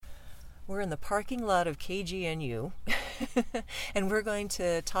We're in the parking lot of KGNU, and we're going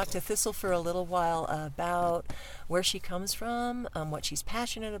to talk to Thistle for a little while about where she comes from, what she's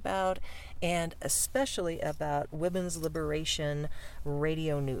passionate about, and especially about women's liberation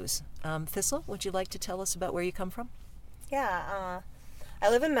radio news. Thistle, would you like to tell us about where you come from? Yeah, I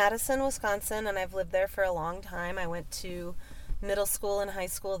live in Madison, Wisconsin, and I've lived there for a long time. I went to middle school and high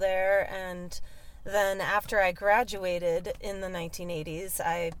school there, and then after I graduated in the 1980s,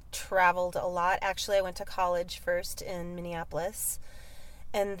 I traveled a lot. Actually, I went to college first in Minneapolis,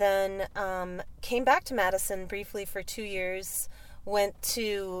 and then came back to Madison briefly for 2 years, went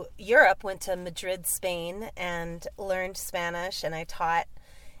to Europe, went to Madrid, Spain, and learned Spanish, and I taught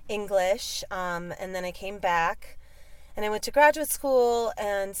English, and then I came back, and I went to graduate school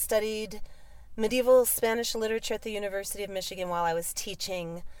and studied medieval Spanish literature at the University of Michigan while I was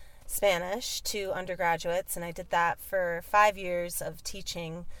teaching Spanish to undergraduates, and I did that for 5 years of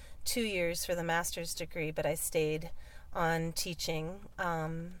teaching, 2 years for the master's degree, but I stayed on teaching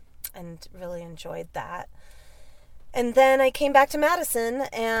and really enjoyed that. And then I came back to Madison,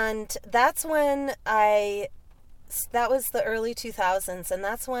 and that was the early 2000s, and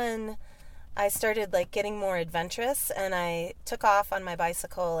that's when I started getting more adventurous, and I took off on my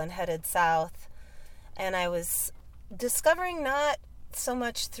bicycle and headed south, and I was discovering not so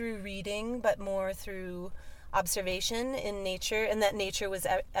much through reading, but more through observation in nature, and that nature was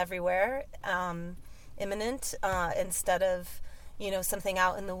everywhere, imminent, instead of, something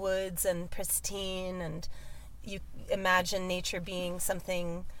out in the woods and pristine, and you imagine nature being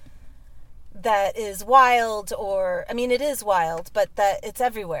something that is wild, it is wild, but that it's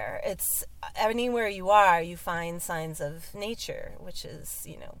everywhere. It's anywhere you are, you find signs of nature, which is,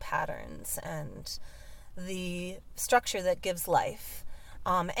 patterns and the structure that gives life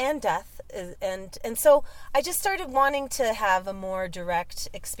and death, and so I just started wanting to have a more direct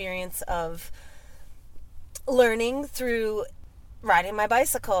experience of learning through riding my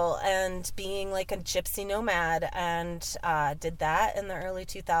bicycle and being like a gypsy nomad, and did that in the early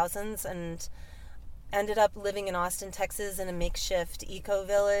 2000s and ended up living in Austin, Texas in a makeshift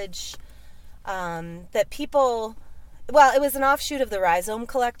eco-village that people, it was an offshoot of the Rhizome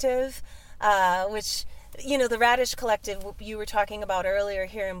Collective, which, the Radish Collective you were talking about earlier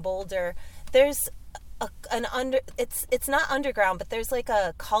here in Boulder. There's it's not underground, but there's like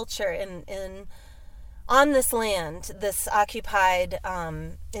a culture on this land, this occupied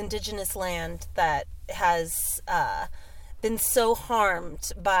indigenous land that has been so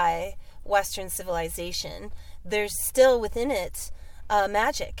harmed by Western civilization. There's still within it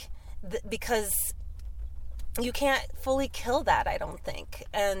magic, because you can't fully kill that, I don't think.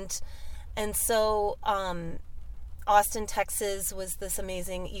 And so Austin, Texas was this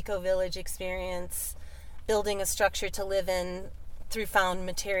amazing eco-village experience, building a structure to live in through found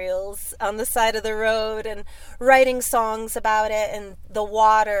materials on the side of the road, and writing songs about it, and the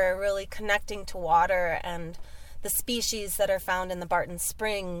water, really connecting to water and the species that are found in the Barton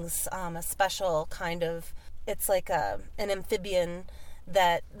Springs, a special kind of, it's like an amphibian,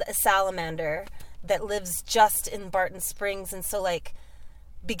 a salamander that lives just in Barton Springs. And so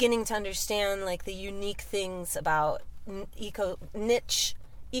beginning to understand the unique things about niche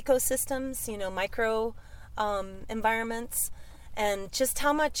ecosystems, micro environments, and just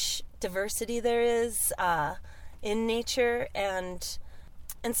how much diversity there is in nature. And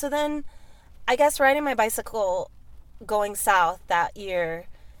so then I guess riding my bicycle going south that year,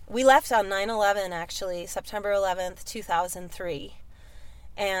 we left on 9/11, actually, September 11th, 2003.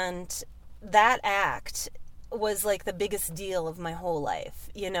 And that act was the biggest deal of my whole life.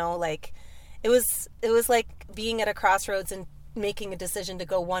 It was like being at a crossroads and making a decision to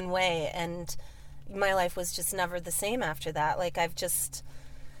go one way, and my life was just never the same after that. I've just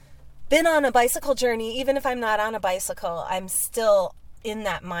been on a bicycle journey. Even if I'm not on a bicycle, I'm still in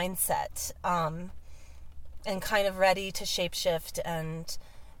that mindset, and kind of ready to shapeshift and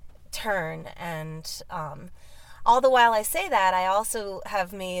turn. And all the while I say that, I also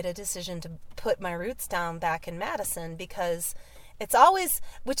have made a decision to put my roots down back in Madison, because it's always,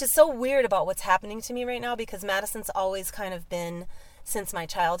 which is so weird about what's happening to me right now, because Madison's always kind of been, since my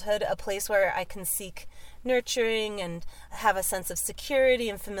childhood, a place where I can seek nurturing and have a sense of security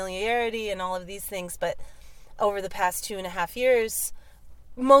and familiarity and all of these things. But over the past 2.5 years,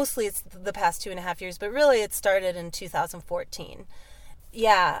 mostly it's the past 2.5 years, but really it started in 2014.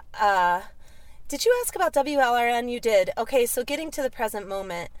 Yeah. Did you ask about WLRN? You did. Okay, so getting to the present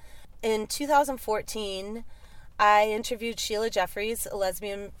moment. In 2014, I interviewed Sheila Jeffries, a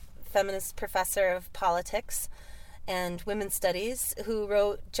lesbian feminist professor of politics, and women's studies, who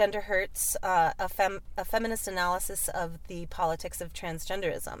wrote Gender Hurts, a feminist analysis of the politics of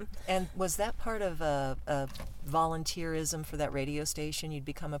transgenderism. And was that part of a volunteerism for that radio station? You'd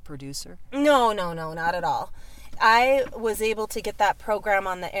become a producer? No, not at all. I was able to get that program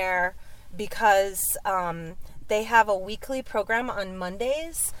on the air because they have a weekly program on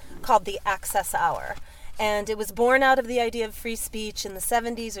Mondays called the Access Hour. And it was born out of the idea of free speech in the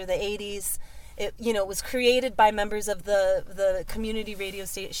 70s or the 80s. It was created by members of the community radio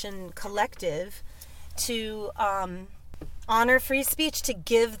station collective to honor free speech, to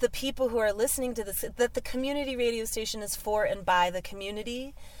give the people who are listening to this, that the community radio station is for and by the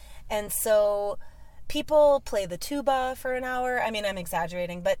community. And so people play the tuba for an hour. I mean, I'm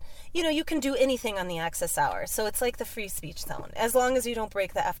exaggerating, but you can do anything on the Access Hour. So it's like the free speech zone, as long as you don't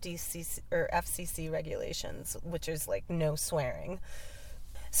break the FCC regulations, which is like no swearing.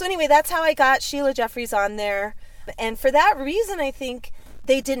 So anyway, that's how I got Sheila Jeffries on there. And for that reason, I think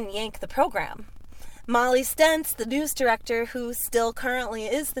they didn't yank the program. Molly Stentz, the news director, who still currently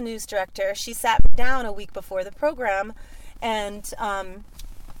is the news director, she sat me down a week before the program and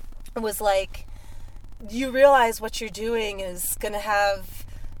was like, you realize what you're doing is going to have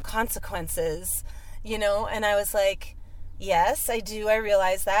consequences, And I was like, yes, I do. I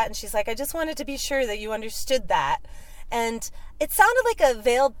realize that. And she's like, I just wanted to be sure that you understood that. And it sounded like a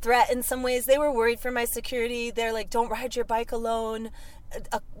veiled threat in some ways. They were worried for my security. They're like, don't ride your bike alone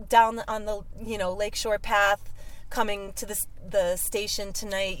down on the, Lakeshore Path coming to the station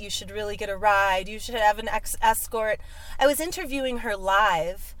tonight. You should really get a ride. You should have an escort. I was interviewing her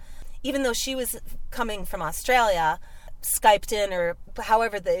live, even though she was coming from Australia, Skyped in or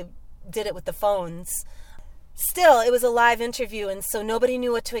however they did it with the phones. Still, it was a live interview, and so nobody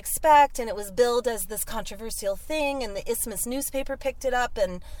knew what to expect, and it was billed as this controversial thing, and the Isthmus newspaper picked it up,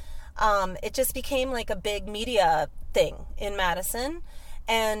 and it just became like a big media thing in Madison,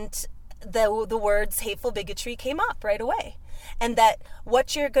 and the words hateful bigotry came up right away. And that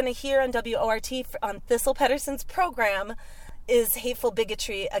what you're going to hear on WORT on Thistle Pedersen's program is hateful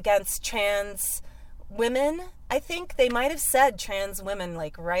bigotry against trans women. I think they might have said trans women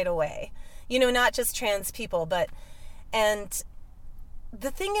like right away, not just trans people, and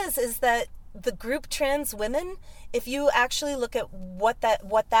the thing is that the group trans women, if you actually look at what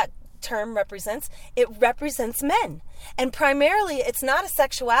that term represents, it represents men, and primarily it's not a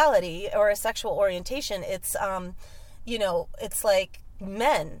sexuality or a sexual orientation. It's it's like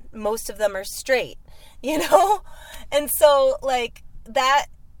men. Most of them are straight, and so like that,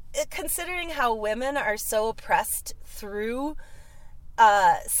 considering how women are so oppressed through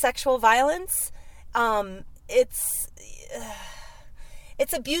sexual violence, it's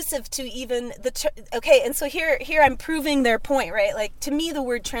abusive to even okay. And so here I'm proving their point, right? Like, to me, the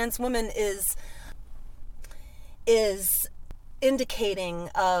word trans woman is indicating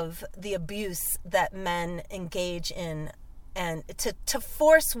of the abuse that men engage in, and to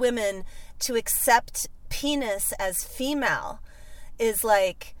force women to accept penis as female is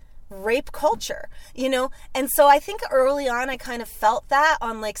like rape culture, and so I think early on I kind of felt that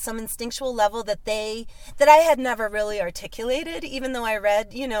on like some instinctual level that I had never really articulated, even though I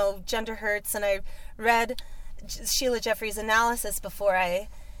read Gender Hurts, and I read Sheila Jeffries' analysis before I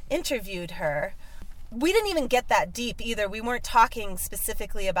interviewed her. We didn't even get that deep either. We weren't talking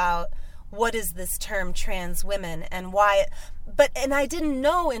specifically about what is this term trans women and why and I didn't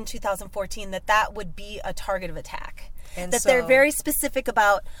know in 2014 that would be a target of attack. And that they're very specific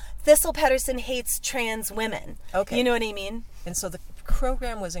about Thistle Pedersen hates trans women. Okay. You know what I mean? And so the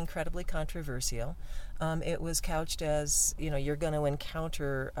program was incredibly controversial. It was couched as, you're going to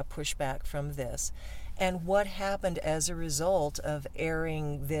encounter a pushback from this. And what happened as a result of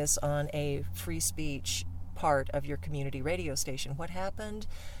airing this on a free speech part of your community radio station? What happened,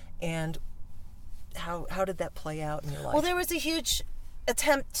 and how did that play out in your life? Well, there was a huge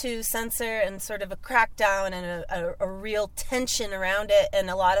attempt to censor and sort of a crackdown and a real tension around it, and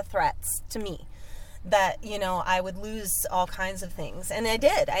a lot of threats to me that, I would lose all kinds of things. And I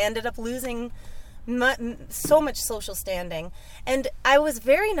did. I ended up losing so much social standing. And I was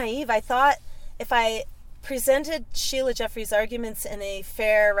very naive. I thought if I presented Sheila Jeffries' arguments in a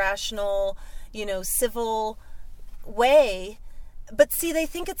fair, rational, civil way, but see, they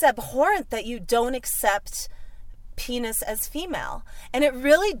think it's abhorrent that you don't accept penis as female. And it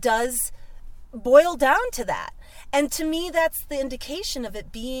really does boil down to that. And to me, that's the indication of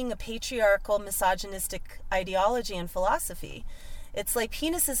it being a patriarchal, misogynistic ideology and philosophy. It's like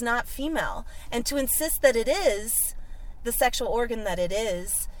penis is not female. And to insist that it is, the sexual organ that it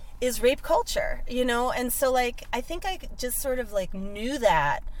is rape culture, And so, like, I think I just sort of, like, knew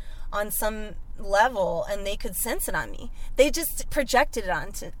that on some level, and they could sense it on me. They just projected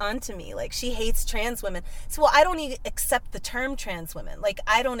it onto me. Like, she hates trans women. So, well, I don't even accept the term trans women. Like,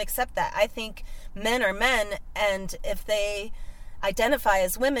 I don't accept that. I think men are men, and if they identify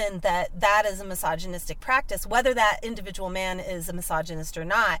as women, that is a misogynistic practice. Whether that individual man is a misogynist or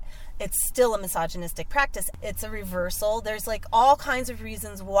not, it's still a misogynistic practice. It's a reversal. There's like all kinds of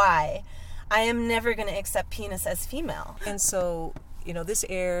reasons why I am never going to accept penis as female. And so, you know, this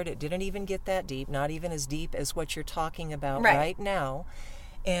aired, it didn't even get that deep, not even as deep as what you're talking about right now.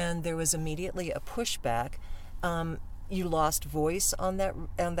 And there was immediately a pushback. You lost voice on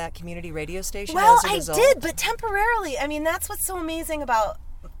that community radio station as a result? I did, but temporarily. I mean, that's what's so amazing about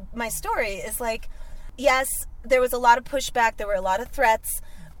my story is like, yes, there was a lot of pushback, there were a lot of threats,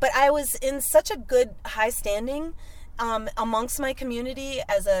 but I was in such a good high standing amongst my community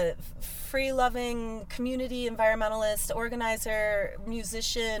as a free-loving community environmentalist, organizer,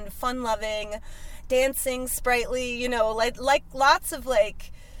 musician, fun-loving, dancing, sprightly, you know, like lots of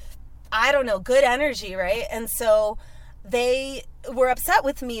like, I don't know, good energy, right? And so they were upset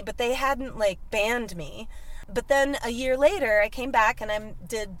with me, but they hadn't like banned me. But then a year later, I came back and I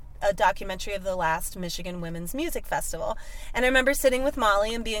did a documentary of the last Michigan Women's Music Festival. And I remember sitting with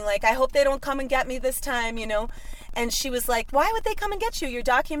Molly and being like, I hope they don't come and get me this time, you know? And she was like, why would they come and get you? You're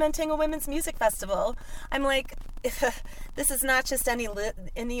documenting a women's music festival. I'm like, this is not just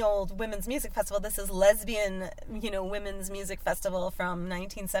any old women's music festival. This is lesbian, you know, women's music festival from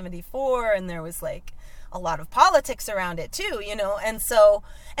 1974. And there was like a lot of politics around it too, you know? And so,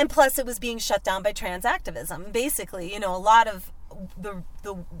 and plus it was being shut down by trans activism. Basically, you know, a lot of the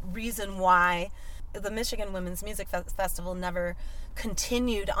reason why the Michigan Women's Music Festival never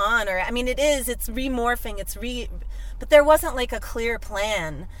continued on, or I mean, it's remorphing, but there wasn't like a clear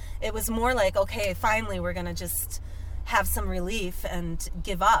plan. It was more like, okay, finally we're gonna just have some relief and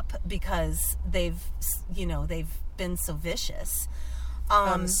give up because they've been so vicious.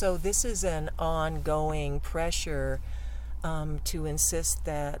 So this is an ongoing pressure to insist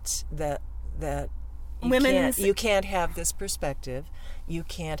that you can't have this perspective, you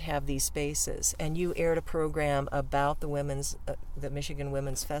can't have these spaces. And you aired a program about the Michigan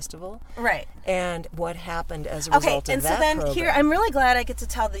Women's Festival, right? And what happened as a result of that program. And so then here, I'm really glad I get to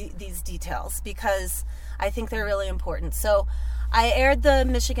tell these details because I think they're really important. So I aired the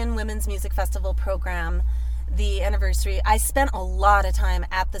Michigan Women's Music Festival program, the anniversary. I spent a lot of time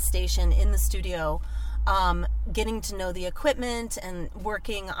at the station in the studio, getting to know the equipment and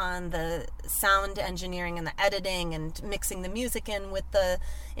working on the sound engineering and the editing and mixing the music in with the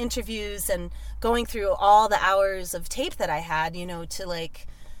interviews and going through all the hours of tape that I had, you know, to like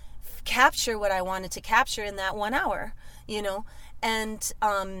capture what I wanted to capture in that 1 hour, you know. And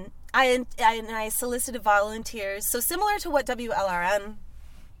I solicited volunteers. So similar to what WLRN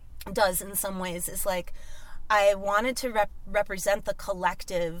does in some ways, is like I wanted to represent the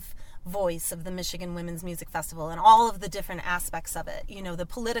collective voice of the Michigan Women's Music Festival and all of the different aspects of it, you know, the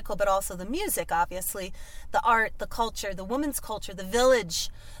political, but also the music, obviously, the art, the culture, the women's culture, the village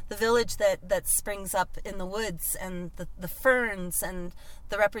that springs up in the woods, and the ferns, and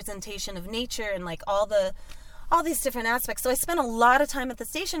the representation of nature, and like all these different aspects. So I spent a lot of time at the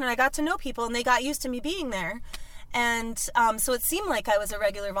station, and I got to know people, and they got used to me being there. And so it seemed like I was a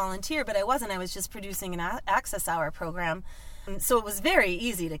regular volunteer, but I wasn't. I was just producing an access hour program. So it was very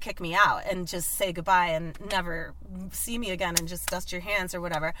easy to kick me out and just say goodbye and never see me again and just dust your hands or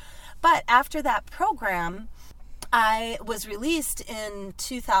whatever. But after that program, I was released in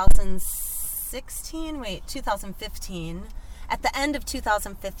 2015. At the end of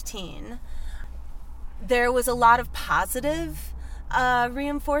 2015, there was a lot of positive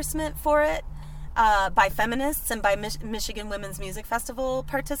reinforcement for it by feminists and by Michigan Women's Music Festival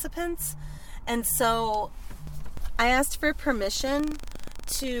participants. And so I asked for permission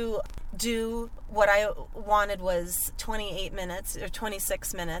to do what I wanted was 28 minutes or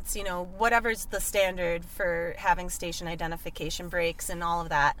 26 minutes, you know, whatever's the standard for having station identification breaks and all of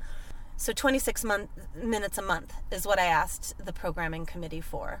that. So 26 minutes a month is what I asked the programming committee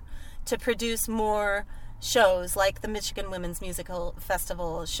for, to produce more shows like the Michigan Women's Musical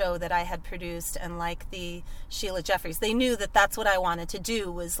Festival show that I had produced, and like the Sheila Jeffries. They knew that that's what I wanted to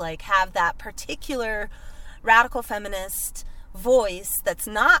do, was like have that particular radical feminist voice that's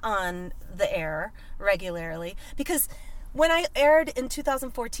not on the air regularly. Because when I aired in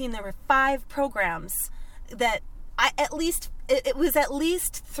 2014, there were 5 programs that it was at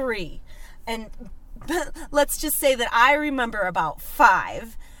least 3. And let's just say that I remember about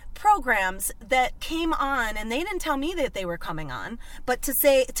 5 programs that came on, and they didn't tell me that they were coming on, but to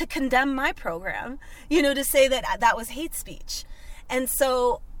condemn my program, you know, to say that was hate speech. And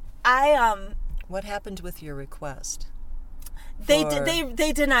so What happened with your request? They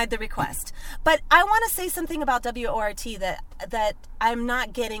denied the request. But I want to say something about WORT that I'm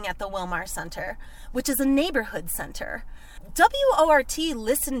not getting at the Wilmar Center, which is a neighborhood center. WORT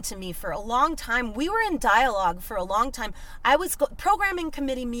listened to me for a long time. We were in dialogue for a long time. Programming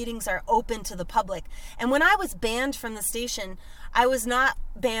committee meetings are open to the public. And when I was banned from the station, I was not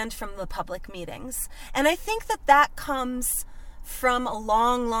banned from the public meetings. And I think that comes from a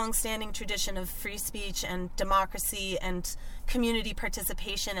long-standing tradition of free speech and democracy and community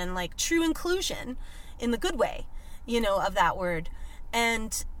participation and like true inclusion in the good way, of that word.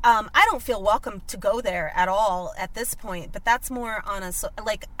 And I don't feel welcome to go there at all at this point, but that's more on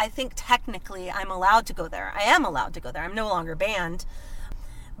I think technically I'm allowed to go there. I am allowed to go there. I'm no longer banned.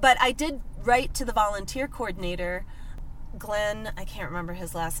 But I did write to the volunteer coordinator, Glenn, I can't remember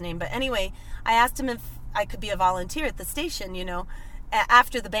his last name, but anyway, I asked him if I could be a volunteer at the station,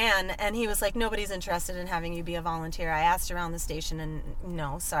 after the ban, and he was like, nobody's interested in having you be a volunteer. I asked around the station, and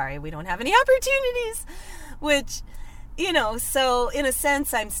no, sorry, we don't have any opportunities, which, so in a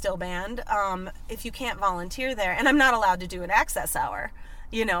sense, I'm still banned. If you can't volunteer there, and I'm not allowed to do an access hour,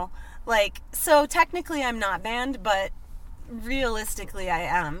 so technically I'm not banned, but realistically I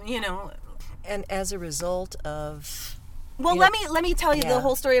am, And as a result of... Well, let me tell you the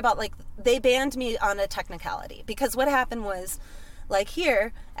whole story about, they banned me on a technicality, because what happened was,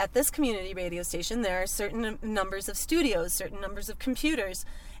 here at this community radio station, there are certain numbers of studios, certain numbers of computers,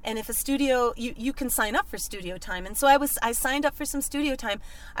 and if a studio, you can sign up for studio time. And so I signed up for some studio time.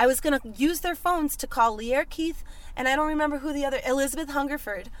 I was going to use their phones to call Lear Keith, and I don't remember who the other, Elizabeth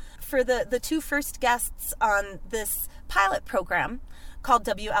Hungerford, for the two first guests on this pilot program called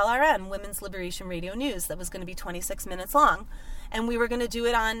WLRN, Women's Liberation Radio News, that was going to be 26 minutes long. And we were going to do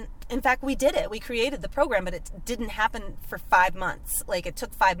it in fact, we did it. We created the program, but it didn't happen for 5 months. It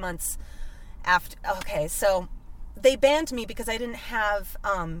took 5 months after. Okay, so they banned me because I didn't have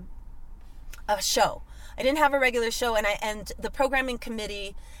a show. I didn't have a regular show, and the programming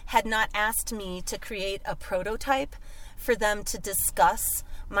committee had not asked me to create a prototype for them to discuss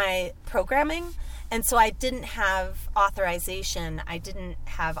my programming. And so I didn't have authorization. I didn't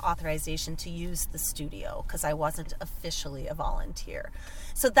have authorization to use the studio because I wasn't officially a volunteer.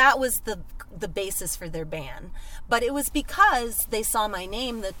 So that was the basis for their ban. But it was because they saw my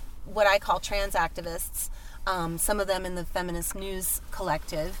name, what I call trans activists, some of them in the Feminist News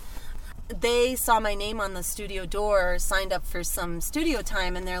Collective. They saw my name on the studio door, signed up for some studio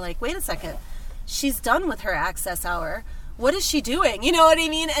time, and they're like, wait a second, she's done with her access hour. What is she doing? You know what I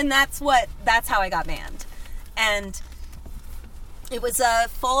mean? And that's how I got banned. And it was a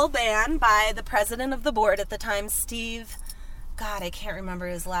full ban by the president of the board at the time, Steve, God, I can't remember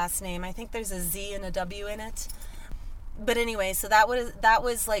his last name. I think there's a Z and a W in it. But anyway, so that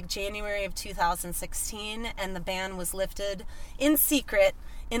was January of 2016, and the ban was lifted in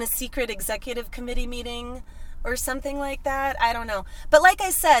a secret executive committee meeting or something like that. I don't know. But like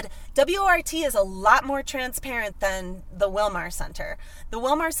I said, WORT is a lot more transparent than the Wilmar Center. The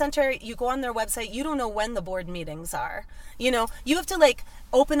Wilmar Center, you go on their website, you don't know when the board meetings are. You have to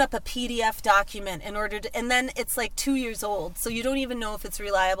open up a PDF document in order to, and then it's 2 years old, so you don't even know if it's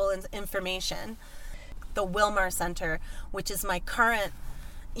reliable information. The Wilmar Center, which is my current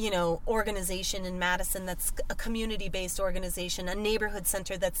organization in Madison, that's a community-based organization, a neighborhood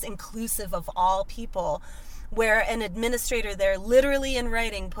center that's inclusive of all people, where an administrator there literally in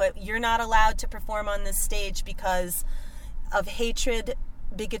writing put, you're not allowed to perform on this stage because of hatred,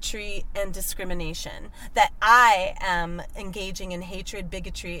 bigotry, and discrimination. That I am engaging in hatred,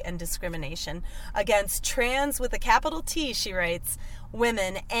 bigotry, and discrimination against trans with a capital T, she writes,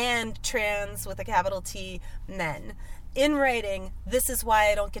 women, and trans with a capital T, men. In writing, this is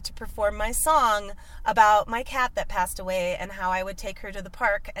why I don't get to perform my song about my cat that passed away and how I would take her to the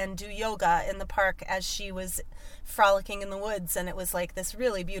park and do yoga in the park as she was frolicking in the woods. And it was this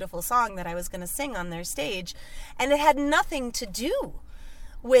really beautiful song that I was going to sing on their stage. And it had nothing to do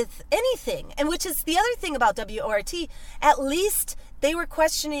with anything. And which is the other thing about WORT, at least they were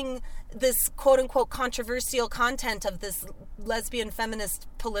questioning this quote-unquote controversial content of this lesbian feminist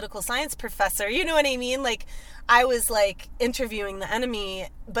political science professor. You know what I mean? I was interviewing the enemy,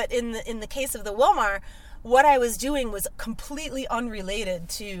 but in the case of the Wilmar, what I was doing was completely unrelated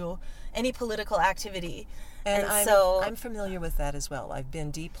to any political activity. And I'm familiar with that as well. I've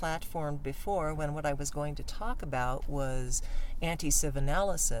been deplatformed before when what I was going to talk about was anti-civ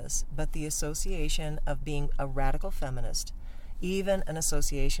analysis, but the association of being a radical feminist, even an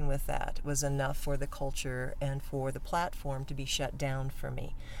association with that, was enough for the culture and for the platform to be shut down for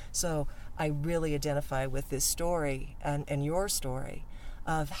me. So I really identify with this story and your story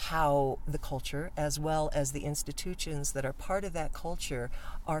of how the culture, as well as the institutions that are part of that culture,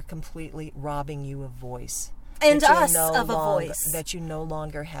 are completely robbing you of voice. And us of a voice. That you no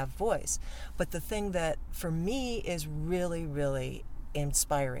longer have voice. But the thing that, for me, is really, really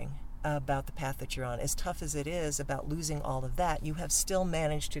inspiring about the path that you're on, as tough as it is about losing all of that, you have still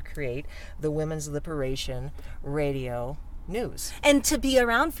managed to create the Women's Liberation Radio News. And to be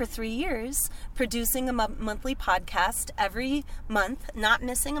around for 3 years, producing a monthly podcast every month, not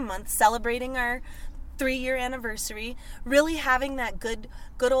missing a month, celebrating our 3-year anniversary, really having that good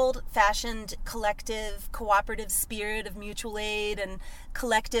old-fashioned collective cooperative spirit of mutual aid and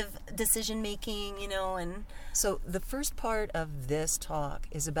collective decision making, and so the first part of this talk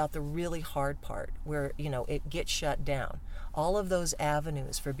is about the really hard part where it gets shut down. All of those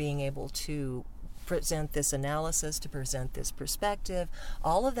avenues for being able to present this analysis, to present this perspective,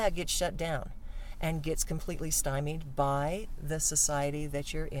 all of that gets shut down and gets completely stymied by the society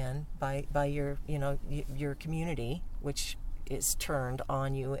that you're in, by your your community, which is turned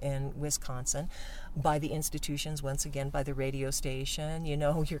on you in Wisconsin, by the institutions, once again, by the radio station.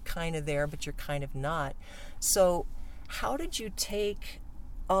 You're kind of there, but you're kind of not. So how did you take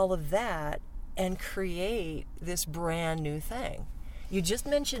all of that and create this brand new thing? You just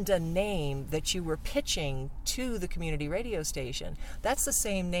mentioned a name that you were pitching to the community radio station. That's the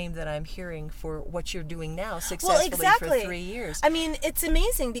same name that I'm hearing for what you're doing now successfully for 3 years. I mean, it's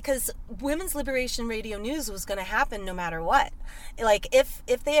amazing because Women's Liberation Radio News was going to happen no matter what. Like, if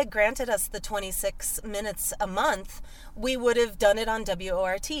they had granted us the 26 minutes a month, we would have done it on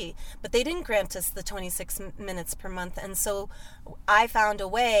WORT. But they didn't grant us the 26 minutes per month. And so I found a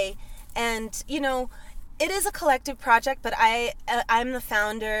way. And, it is a collective project, but I'm the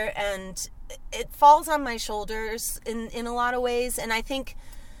founder, and it falls on my shoulders in a lot of ways. And I think,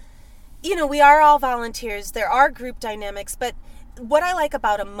 we are all volunteers. There are group dynamics, but what I like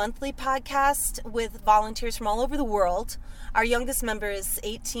about a monthly podcast with volunteers from all over the world, our youngest member is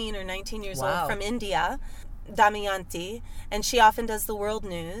 18 or 19 years old from India, Damayanti, and she often does the world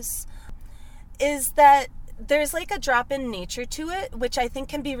news, is that there's like a drop-in nature to it, which I think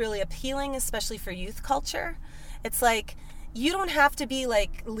can be really appealing, especially for youth culture. It's like, you don't have to be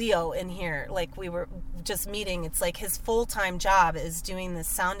like Leo in here, like we were just meeting. It's like his full-time job is doing this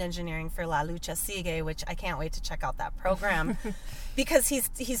sound engineering for La Lucha Sigue, which I can't wait to check out that program because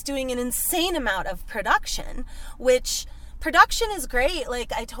he's doing an insane amount of production, which production is great.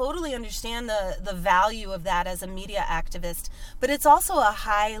 Like, I totally understand the value of that as a media activist, but it's also a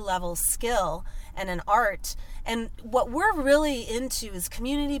high-level skill and an art. And what we're really into is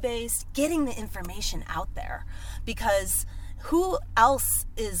community-based, getting the information out there, because who else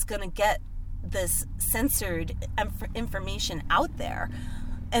is going to get this censored information out there?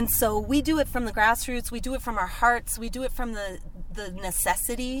 And so we do it from the grassroots, we do it from our hearts, we do it from the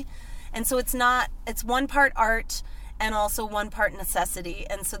necessity. And so it's one part art and also one part necessity.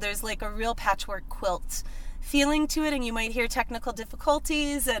 And so there's like a real patchwork quilt feeling to it, and you might hear technical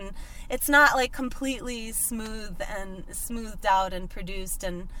difficulties, and it's not like completely smooth and smoothed out and produced.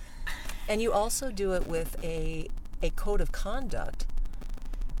 And you also do it with a code of conduct,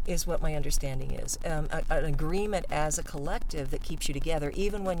 is what my understanding is. An agreement as a collective that keeps you together,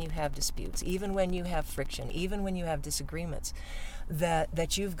 even when you have disputes, even when you have friction, even when you have disagreements,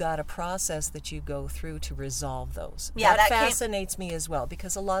 that you've got a process that you go through to resolve those. Yeah, that fascinates me as well,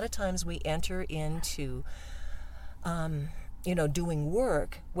 because a lot of times we enter into doing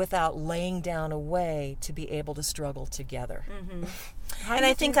work without laying down a way to be able to struggle together. Mm-hmm. And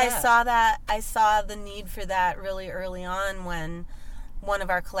I think I saw the need for that really early on when one of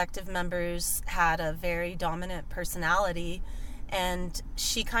our collective members had a very dominant personality, and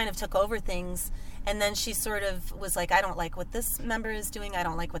she kind of took over things. And then she sort of was like, I don't like what this member is doing. I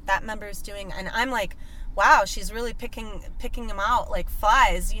don't like what that member is doing. And I'm like, wow, she's really picking them out like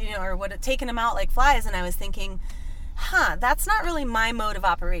flies, or taking them out like flies. And I was thinking, that's not really my mode of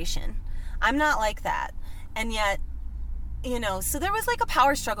operation. I'm not like that. And yet, so there was like a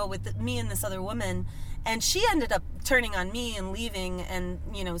power struggle with me and this other woman. And she ended up turning on me and leaving and,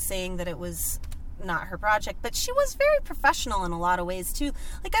 saying that it was not her project. But she was very professional in a lot of ways, too.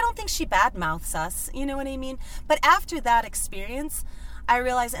 Like, I don't think she badmouths us, you know what I mean? But after that experience, I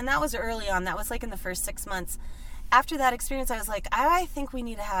realized, and that was early on, that was like in the first 6 months. After that experience, I was like, I think we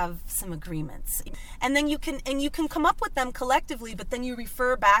need to have some agreements. And then you can come up with them collectively, but then you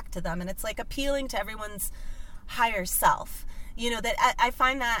refer back to them. And it's like appealing to everyone's higher self. That I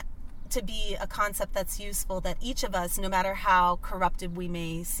find that to be a concept that's useful, that each of us, no matter how corrupted we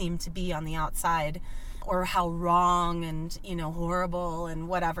may seem to be on the outside, or how wrong and, horrible and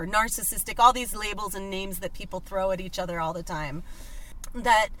whatever, narcissistic, all these labels and names that people throw at each other all the time,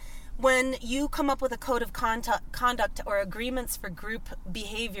 that when you come up with a code of conduct or agreements for group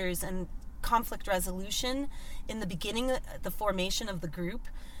behaviors and conflict resolution in the beginning, the formation of the group,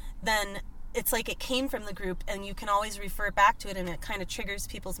 then it's like it came from the group and you can always refer back to it, and it kind of triggers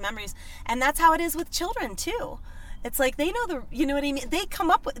people's memories. And that's how it is with children too. It's like they know you know what I mean? They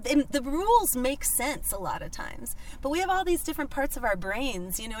come up with, and the rules make sense a lot of times. But we have all these different parts of our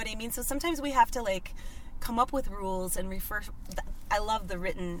brains, you know what I mean? So sometimes we have to like come up with rules and refer. I love the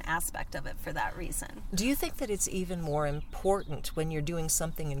written aspect of it for that reason. Do you think that it's even more important when you're doing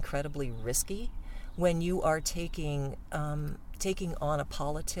something incredibly risky, when you are taking on a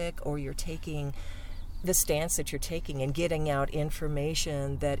politic, or you're taking the stance that you're taking and getting out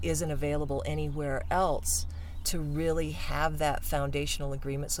information that isn't available anywhere else, to really have that foundational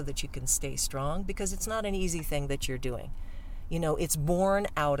agreement so that you can stay strong? Because it's not an easy thing that you're doing. You know, it's born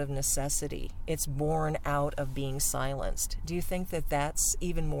out of necessity. It's born out of being silenced. Do you think that that's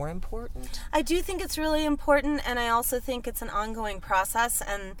even more important? I do think it's really important, and I also think it's an ongoing process.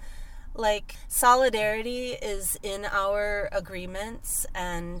 And like, solidarity is in our agreements,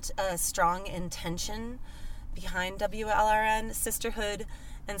 and a strong intention behind WLRN, sisterhood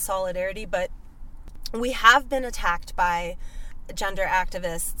and solidarity. But we have been attacked by gender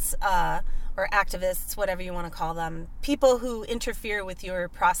activists, or activists, whatever you want to call them, people who interfere with your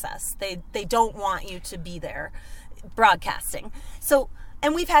process. They don't want you to be there broadcasting. So,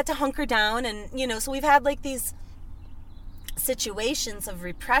 and we've had to hunker down, and, you know, so we've had like situations of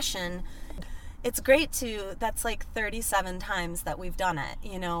repression. It's great that's like 37 times that we've done it,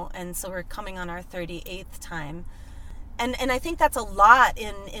 you know, and so we're coming on our 38th time. And I think that's a lot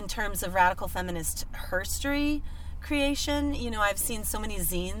in terms of radical feminist herstory creation. You know, I've seen so many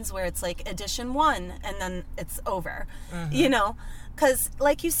zines where it's like edition 1 and then it's over, you know, because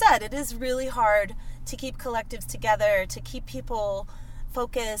like you said, it is really hard to keep collectives together, to keep people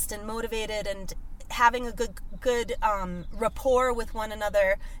focused and motivated and having a good rapport with one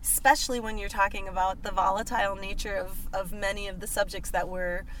another, especially when you're talking about the volatile nature of many of the subjects that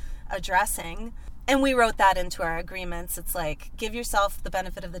we're addressing. And we wrote that into our agreements. It's like, give yourself the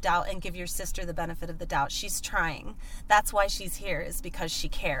benefit of the doubt and give your sister the benefit of the doubt. She's trying. That's why she's here, is because she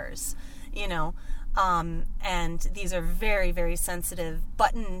cares, you know. And these are very, very sensitive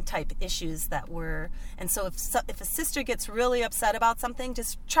button type issues and so if a sister gets really upset about something,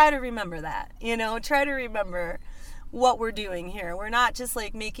 just try to remember that, you know, try to remember what we're doing here. We're not just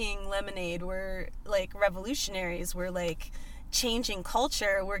like making lemonade. We're like revolutionaries. We're like changing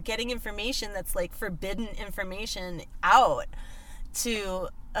culture. We're getting information that's like forbidden information out to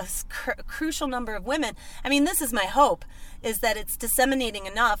a crucial number of women. I mean, this is my hope, is that it's disseminating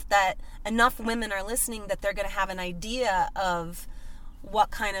enough that enough women are listening that they're going to have an idea of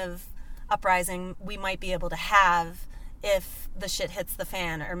what kind of uprising we might be able to have if the shit hits the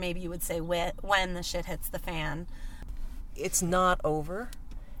fan, or maybe you would say when the shit hits the fan. It's not over,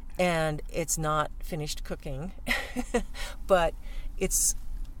 and it's not finished cooking, but it's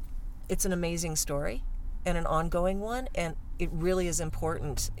an amazing story and an ongoing one, and it really is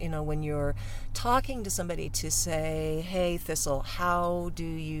important, you know, when you're talking to somebody, to say, hey, Thistle, how do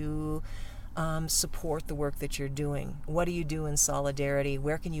you support the work that you're doing? What do you do in solidarity?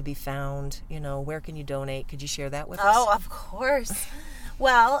 Where can you be found? You know, where can you donate? Could you share that with us? Oh, of course.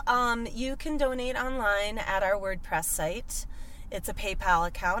 Well, you can donate online at our WordPress site. It's a PayPal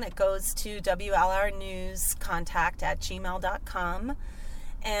account. It goes to wlrnewscontact@gmail.com.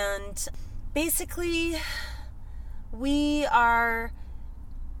 And basically, we are,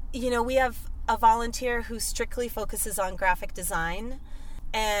 you know, we have a volunteer who strictly focuses on graphic design,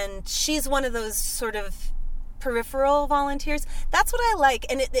 and she's one of those sort of peripheral volunteers. That's what I like,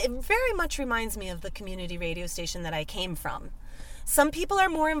 and it very much reminds me of the community radio station that I came from. Some people are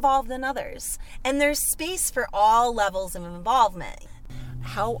more involved than others, and there's space for all levels of involvement.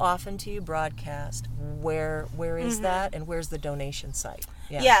 How often do you broadcast? Where is that, and where's the donation site?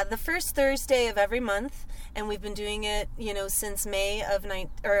 Yeah, the first Thursday of every month, and we've been doing it, you know, since May of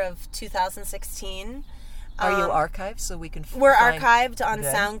 2016. Are you archived so we can? We're archived on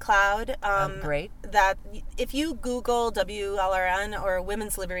SoundCloud. Great. That if you Google WLRN or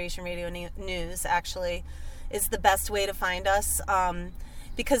Women's Liberation Radio News, actually, is the best way to find us.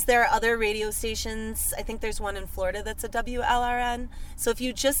 Because there are other radio stations. I think there's one in Florida that's a WLRN. So if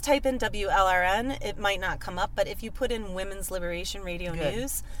you just type in WLRN, it might not come up. But if you put in Women's Liberation Radio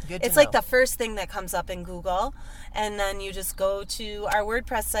News, it's like the first thing that comes up in Google. And then you just go to our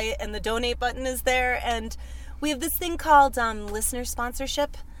WordPress site, and the donate button is there. And we have this thing called listener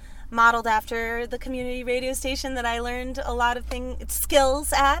sponsorship. modeled after the community radio station that I learned a lot of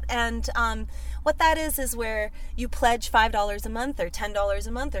skills at. And what that is where you pledge $5 a month or $10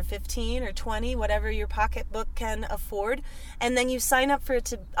 a month or $15 or $20, whatever your pocketbook can afford. And then you sign up for it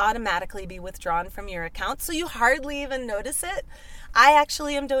to automatically be withdrawn from your account. So you hardly even notice it. I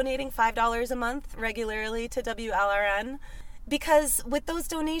actually am donating $5 a month regularly to WLRN. Because with those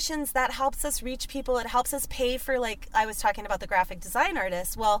donations, that helps us reach people. It helps us pay for, like I was talking about the graphic design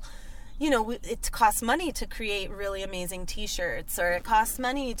artist. Well, it costs money to create really amazing t-shirts, or it costs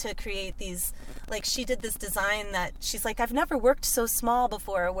money to create these, like she did this design that she's like, I've never worked so small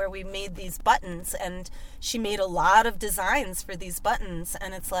before, where we made these buttons, and she made a lot of designs for these buttons.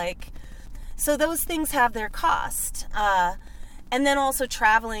 And it's like, so those things have their cost. And then also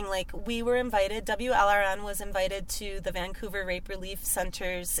traveling, like we were invited, WLRN was invited to the Vancouver Rape Relief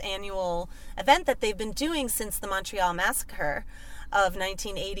Center's annual event that they've been doing since the Montreal Massacre of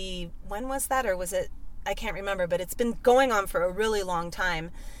 1980. When was that? Or was it, I can't remember, but it's been going on for a really long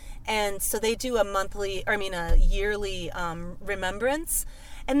time. And so they do a yearly remembrance.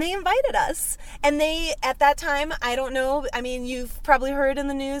 And they invited us. And they, at that time, I don't know, you've probably heard in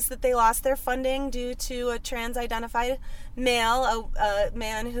the news that they lost their funding due to a trans-identified male, a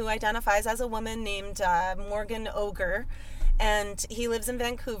man who identifies as a woman named Morgan Oger. And he lives in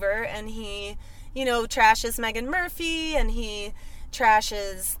Vancouver, and he, trashes Meghan Murphy, and he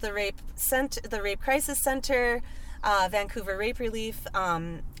trashes the Rape Crisis Center, Vancouver Rape Relief,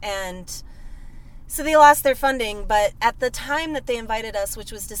 and so they lost their funding. But at the time that they invited us,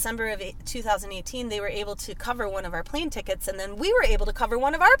 which was December of 2018, they were able to cover one of our plane tickets, and then we were able to cover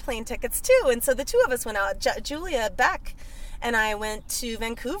one of our plane tickets too. And so the two of us went out. Julia Beck and I went to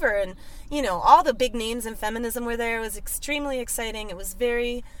Vancouver, and all the big names in feminism were there. It was extremely exciting. It was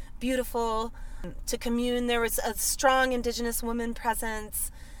very beautiful to commune. There was a strong Indigenous woman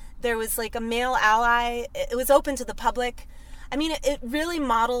presence. There was like a male ally. It was open to the public. It really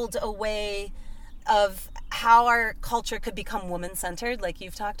modeled a way of how our culture could become woman-centered, like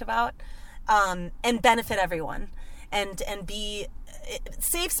you've talked about, and benefit everyone, and be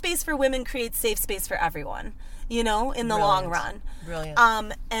safe space for women creates safe space for everyone, in the long run. Brilliant.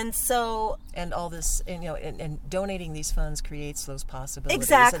 And all this, and donating these funds creates those possibilities.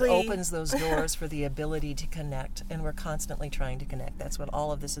 Exactly. It opens those doors for the ability to connect, and we're constantly trying to connect. That's what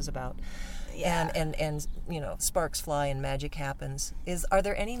all of this is about. Yeah. And sparks fly and magic happens. Are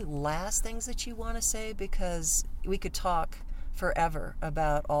there any last things that you want to say? Because we could talk forever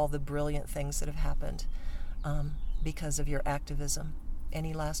about all the brilliant things that have happened because of your activism.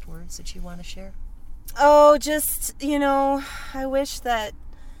 Any last words that you want to share? Oh, just, I wish that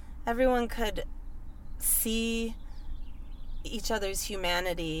everyone could see each other's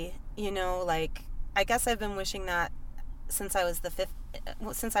humanity, I guess I've been wishing that since I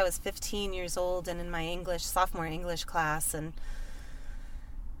was 15 years old, and in my sophomore English class, and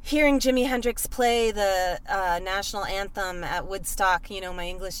hearing Jimi Hendrix play the national anthem at Woodstock, my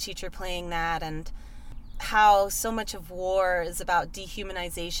English teacher playing that, and how so much of war is about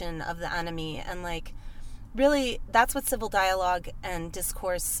dehumanization of the enemy. And really, that's what civil dialogue and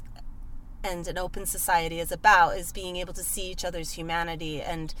discourse and an open society is about, is being able to see each other's humanity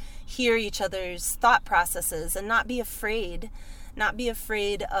and hear each other's thought processes, and not be afraid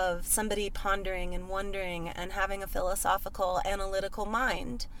of somebody pondering and wondering and having a philosophical, analytical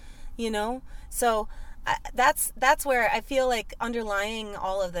mind, So that's where I feel like underlying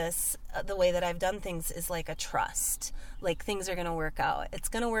all of this, the way that I've done things, is like a trust. Like, things are going to work out. It's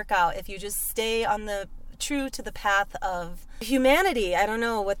going to work out if you just stay on true to the path of humanity. I don't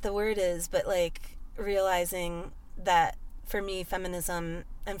know what the word is, but realizing that for me, feminism,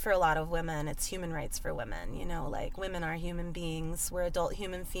 and for a lot of women, it's human rights for women. Women are human beings. We're adult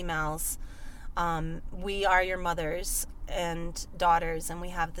human females. We are your mothers and daughters, and we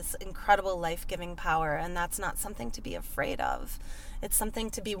have this incredible life-giving power, and that's not something to be afraid of. It's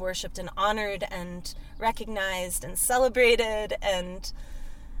something to be worshipped and honored and recognized and celebrated, and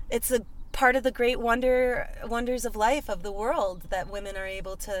it's a part of the great wonders of life, of the world, that women are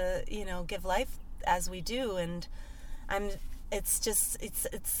able to, give life as we do. And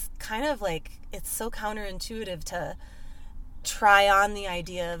it's kind of it's so counterintuitive to try on the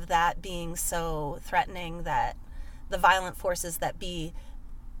idea of that being so threatening, that the violent forces that be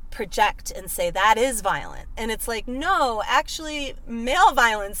project and say that is violent. And it's no, actually male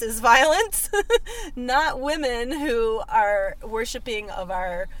violence is violence, not women who are worshiping of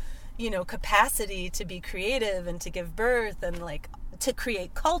our capacity to be creative and to give birth and to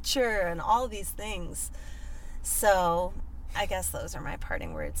create culture and all these things. So I guess those are my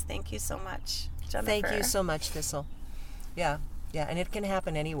parting words. Thank you so much, Jennifer. Thank you so much, Thistle. Yeah, Yeah, and it can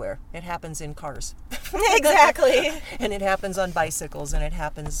happen anywhere. It happens in cars. Exactly. And it happens on bicycles, and it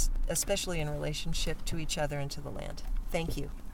happens especially in relationship to each other and to the land. Thank you.